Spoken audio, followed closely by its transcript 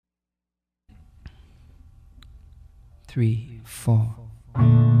3, 4.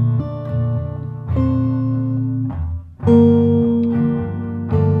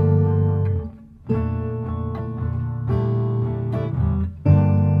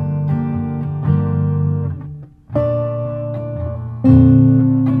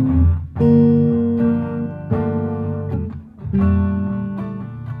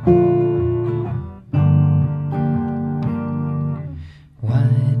 Why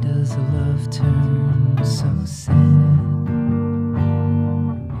does love turn so sad?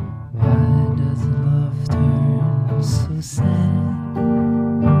 Why does love turn so sad?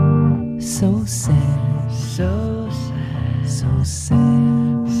 So sad, so sad, so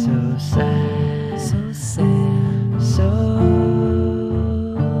sad, so sad, so sad,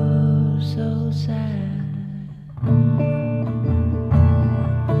 so sad.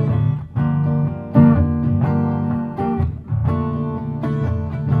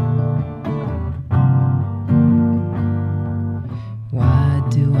 Why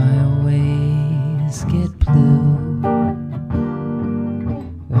do I always get blue?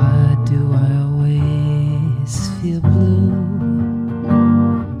 Why do I always feel blue?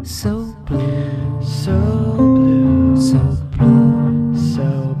 So blue, so blue, so blue,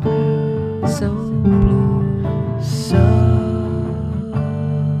 so blue, so blue,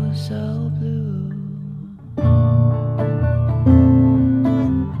 so blue.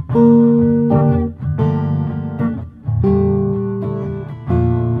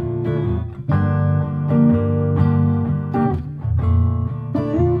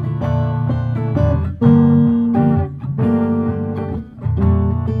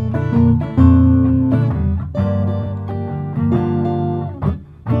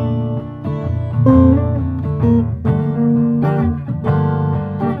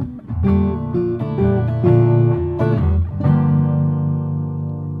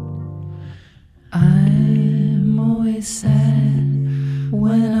 I'm always sad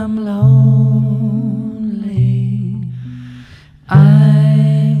when I'm lonely.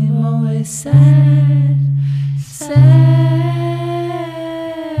 I'm always sad, so nice.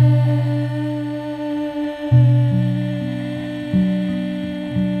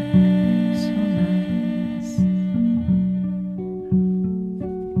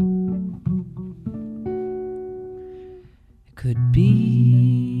 It could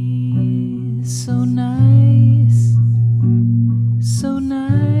be so nice, so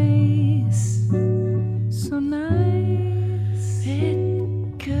nice, so nice.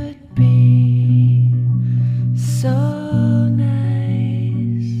 It could be so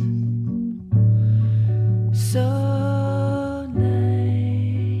nice, so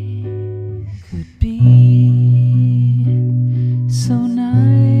nice. Could be so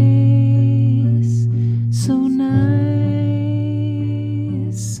nice, so nice,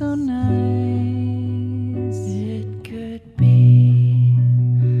 so nice. It could be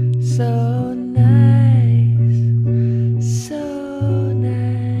so nice, so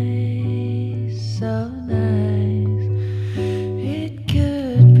nice, so nice. It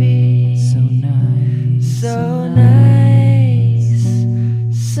could be so nice, so nice,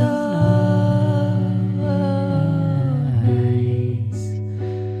 so nice.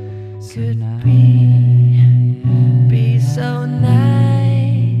 Could be so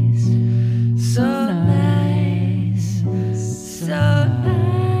nice, so nice, so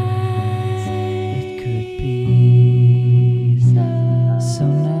nice. It could be so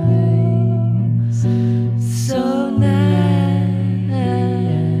nice, so nice.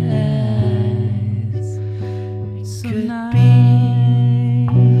 It could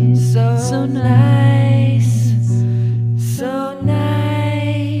be so nice, so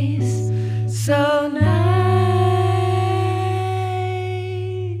nice, so nice.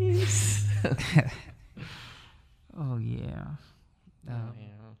 Oh yeah. Oh,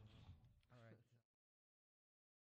 yeah.